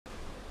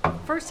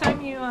First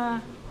time you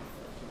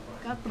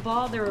got the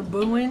ball, they were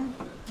booing,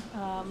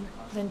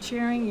 then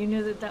cheering. You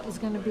knew that was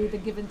going to be the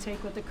give and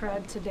take with the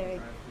crowd today.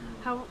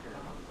 How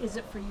is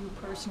it for you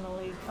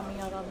personally coming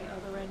out on the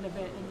other end of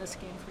it in this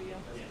game for you?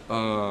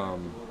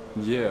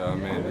 Yeah, I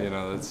mean,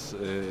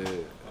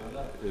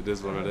 it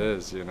is what it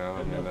is.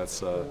 I mean, that's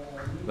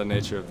the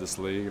nature of this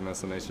league, and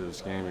that's the nature of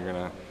this game.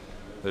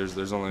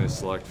 There's only a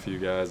select few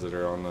guys that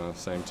are on the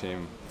same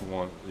team,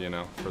 for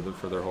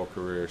their whole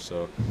career.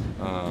 So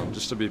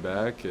just to be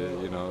back,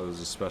 it was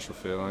a special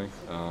feeling.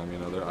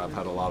 I've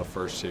had a lot of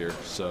firsts here,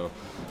 so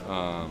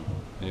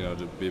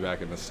to be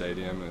back in the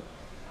stadium, it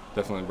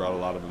definitely brought a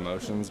lot of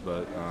emotions.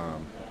 But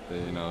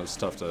it's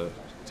tough to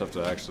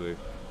actually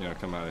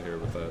come out of here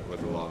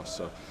with a loss.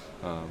 So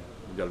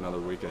we've got another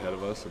week ahead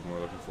of us, and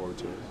we're looking forward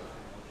to it.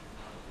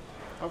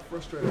 How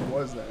frustrating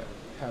was that,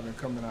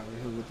 coming out of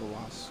here with a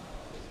loss?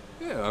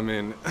 Yeah, I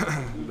mean,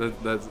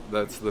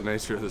 that's the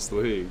nature of this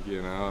league,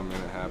 I mean,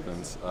 it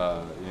happens.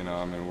 I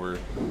mean, we're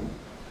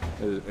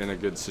in a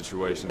good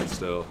situation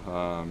still.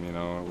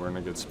 We're in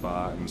a good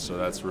spot, and so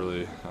that's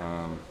really,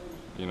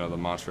 the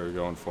mantra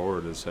going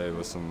forward is, hey,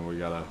 listen, we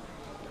gotta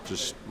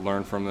just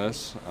learn from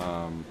this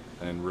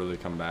and really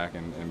come back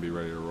and be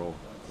ready to roll.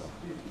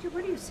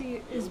 What do you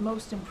see is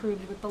most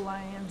improved with the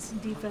Lions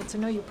defense? I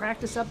know you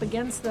practiced up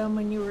against them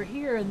when you were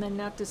here, and then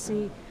not to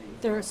see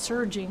they're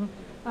surging.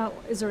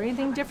 Is there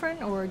anything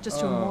different, or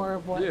just more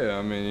of what? Yeah,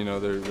 I mean,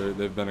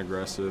 they've been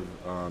aggressive.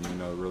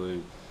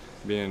 Really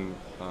being,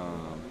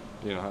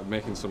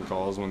 making some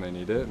calls when they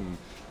need it, and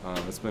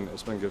it's been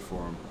good for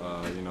them.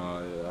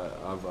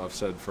 I've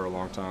said for a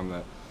long time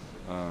that.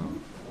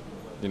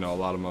 A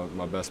lot of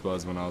my best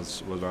buds when I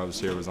was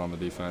here was on the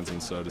defense,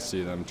 and so to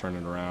see them turn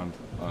it around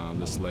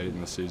this late in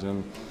the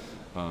season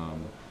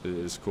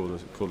is cool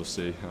to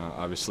see.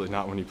 Obviously,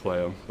 not when you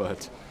play them,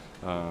 but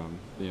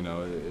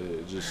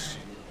it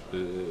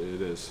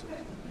is. So.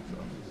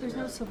 There's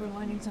no silver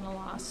linings in a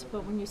loss,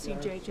 but when you see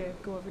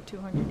JJ go over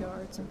 200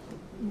 yards and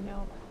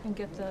and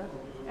get the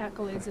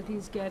accolades that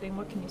he's getting,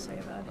 what can you say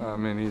about him? I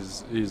mean,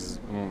 he's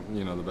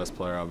the best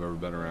player I've ever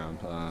been around,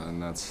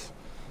 and that's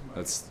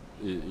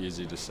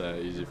easy to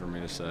say, easy for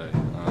me to say.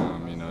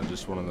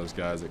 Just one of those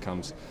guys that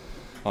comes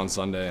on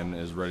Sunday and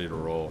is ready to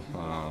roll.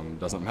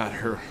 Doesn't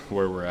matter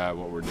where we're at,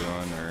 what we're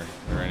doing,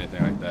 or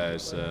anything like that.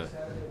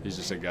 He's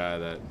just a guy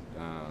that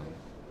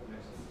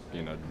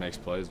makes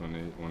plays when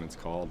it's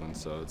called, and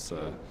so it's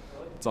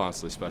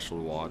honestly special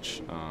to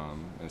watch,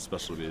 and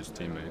special to be his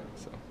teammate.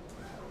 So.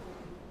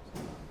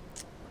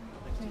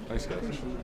 Thanks, guys.